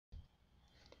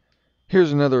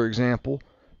Here's another example,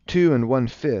 2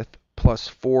 1/5 plus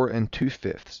 4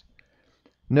 2/5.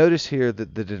 Notice here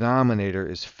that the denominator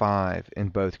is 5 in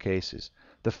both cases.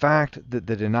 The fact that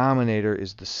the denominator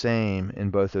is the same in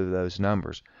both of those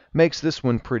numbers makes this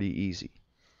one pretty easy.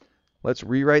 Let's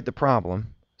rewrite the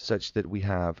problem such that we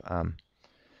have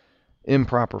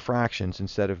improper fractions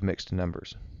instead of mixed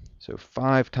numbers. So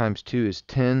 5 times 2 is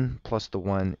 10 plus the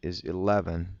 1 is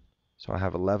 11. So I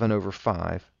have 11 over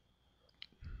 5.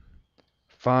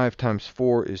 5 times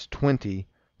 4 is 20,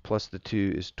 plus the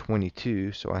 2 is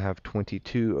 22, so I have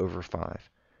 22 over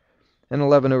 5. And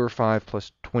 11 over 5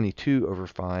 plus 22 over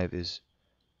 5 is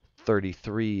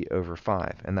 33 over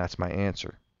 5, and that's my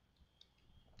answer.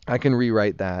 I can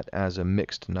rewrite that as a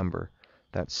mixed number.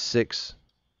 That's 6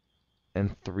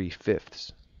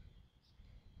 3/5.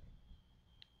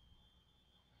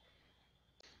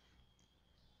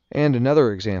 And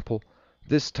another example,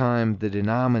 this time the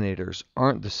denominators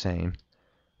aren't the same,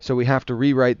 so we have to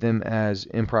rewrite them as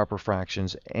improper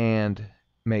fractions and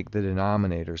make the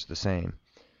denominators the same.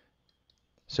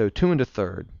 So 2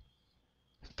 1/3.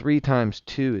 3 times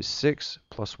 2 is 6,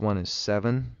 plus 1 is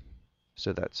 7.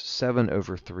 So that's 7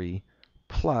 over 3,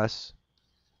 plus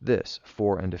this,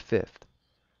 4 1/5.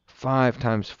 5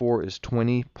 times 4 is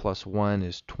 20, plus 1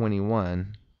 is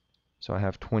 21. So I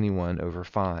have 21 over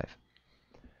 5.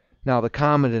 Now the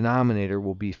common denominator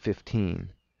will be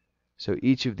 15. So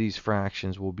each of these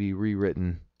fractions will be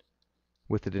rewritten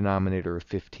with the denominator of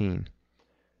 15.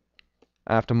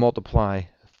 I have to multiply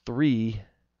 3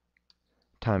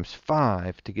 times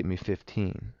 5 to get me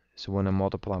 15. So when I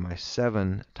multiply my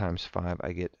 7 times 5,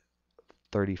 I get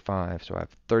 35. So I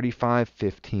have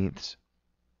 35/15.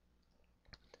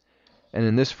 And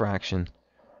in this fraction,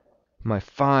 my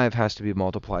 5 has to be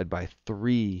multiplied by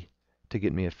 3 to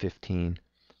get me a 15.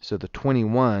 So the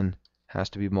 21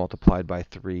 has to be multiplied by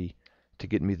 3 to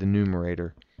get me the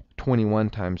numerator. 21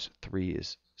 times 3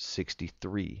 is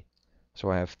 63.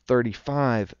 So I have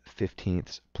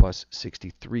 35/15 plus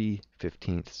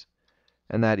 63/15,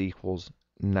 and that equals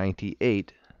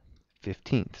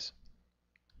 98/15.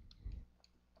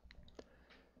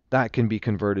 That can be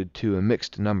converted to a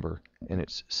mixed number, and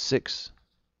it's 6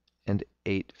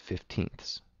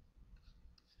 8/15.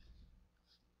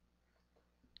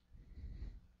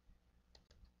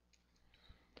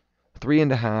 Three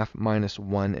and a half minus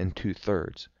 1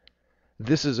 2/3.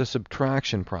 This is a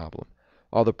subtraction problem.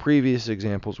 All the previous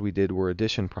examples we did were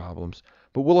addition problems,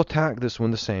 but we'll attack this one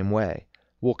the same way.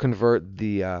 We'll convert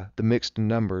the mixed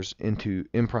numbers into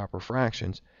improper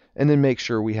fractions, and then make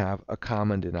sure we have a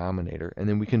common denominator, and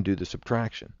then we can do the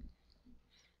subtraction.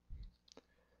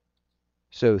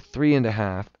 So 3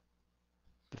 1/2,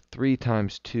 3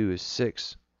 times 2 is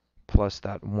 6, plus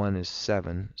that 1 is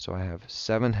 7, so I have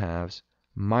 7/2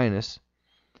 minus,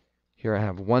 here I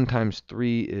have 1 times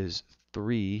 3 is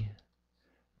 3,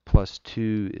 plus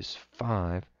 2 is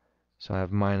 5, so I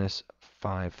have minus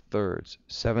 5/3.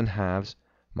 7/2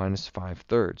 minus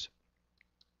 5/3.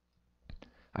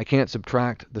 I can't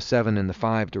subtract the 7 and the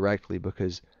 5 directly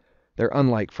because they're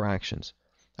unlike fractions.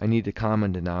 I need a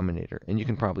common denominator, and you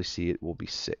can probably see it will be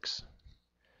 6.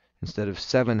 Instead of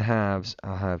 7/2,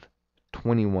 I'll have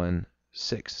 21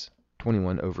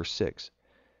 over 6.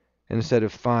 And instead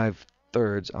of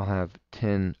 5/3, I'll have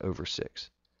 10 over 6.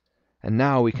 And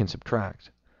now we can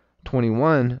subtract.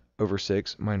 21 over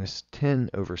 6 minus 10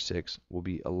 over 6 will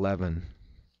be 11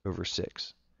 over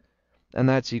 6. And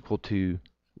that's equal to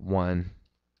 1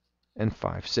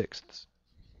 5/6.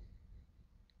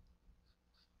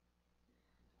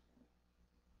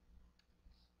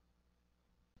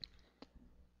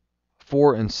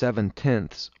 Four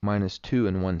 7/10 minus 2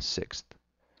 1/6.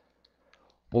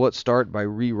 Well, let's start by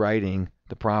rewriting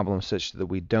the problem such that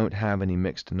we don't have any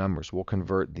mixed numbers. We'll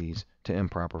convert these to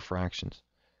improper fractions.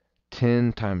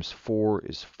 10 times 4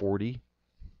 is 40,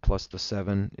 plus the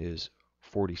 7 is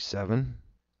 47.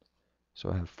 So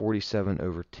I have 47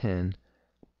 over 10,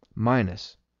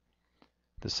 minus,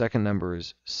 the second number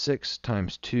is 6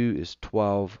 times 2 is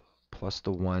 12, plus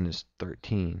the 1 is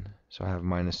 13. So I have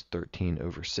minus 13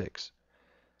 over 6.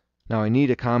 Now I need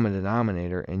a common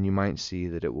denominator, and you might see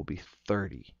that it will be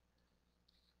 30.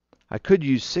 I could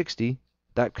use 60.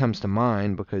 That comes to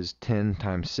mind because 10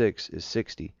 times 6 is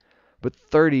 60. But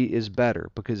 30 is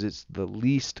better because it's the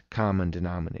least common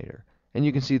denominator. And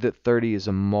you can see that 30 is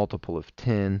a multiple of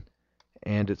 10,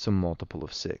 and it's a multiple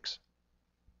of 6.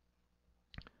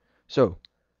 So,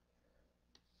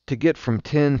 to get from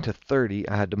 10 to 30,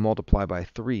 I had to multiply by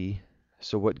 3.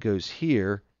 So what goes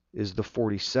here is the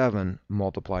 47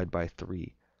 multiplied by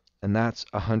 3, and that's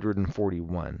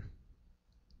 141.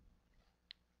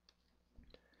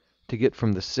 to get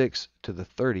from the 6 to the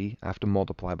 30, I have to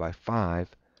multiply by 5.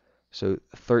 So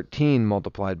 13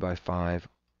 multiplied by 5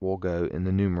 will go in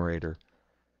the numerator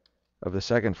of the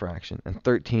second fraction. And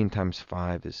 13 times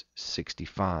 5 is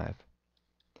 65.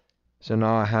 So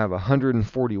now I have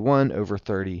 141 over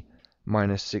 30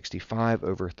 minus 65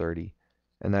 over 30,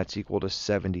 and that's equal to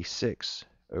 76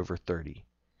 over 30.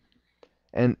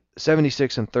 And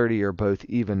 76 and 30 are both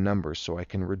even numbers, so I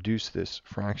can reduce this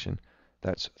fraction.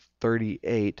 That's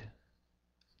 38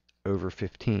 over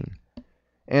 15.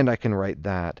 And I can write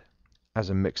that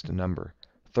as a mixed number.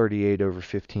 38 over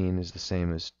 15 is the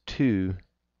same as 2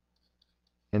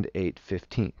 and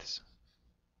 8/15.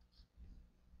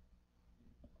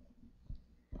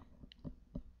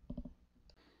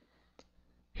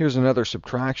 Here's another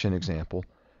subtraction example,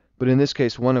 but in this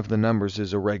case one of the numbers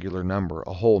is a regular number,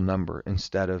 a whole number,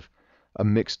 instead of a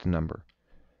mixed number.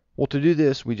 Well, to do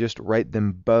this, we just write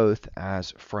them both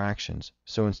as fractions.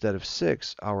 So instead of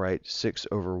 6, I'll write 6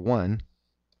 over 1,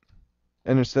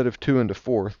 and instead of 2 and a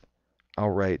fourth, I'll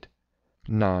write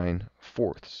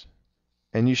 9/4.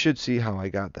 And you should see how I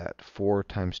got that. 4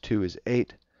 times 2 is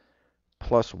 8,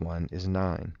 plus 1 is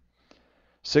 9.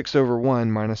 6 over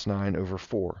 1 minus 9 over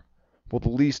 4. Well, the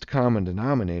least common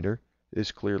denominator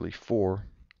is clearly 4.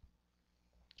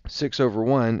 6 over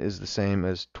 1 is the same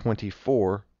as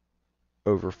 24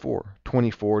 over 4.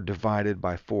 24 divided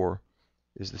by 4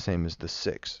 is the same as the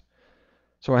 6.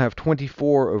 So I have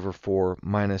 24 over 4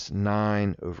 minus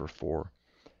 9 over 4,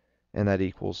 and that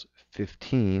equals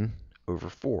 15 over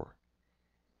 4.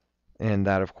 And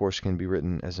that, of course, can be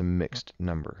written as a mixed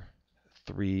number,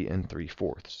 3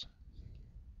 3/4.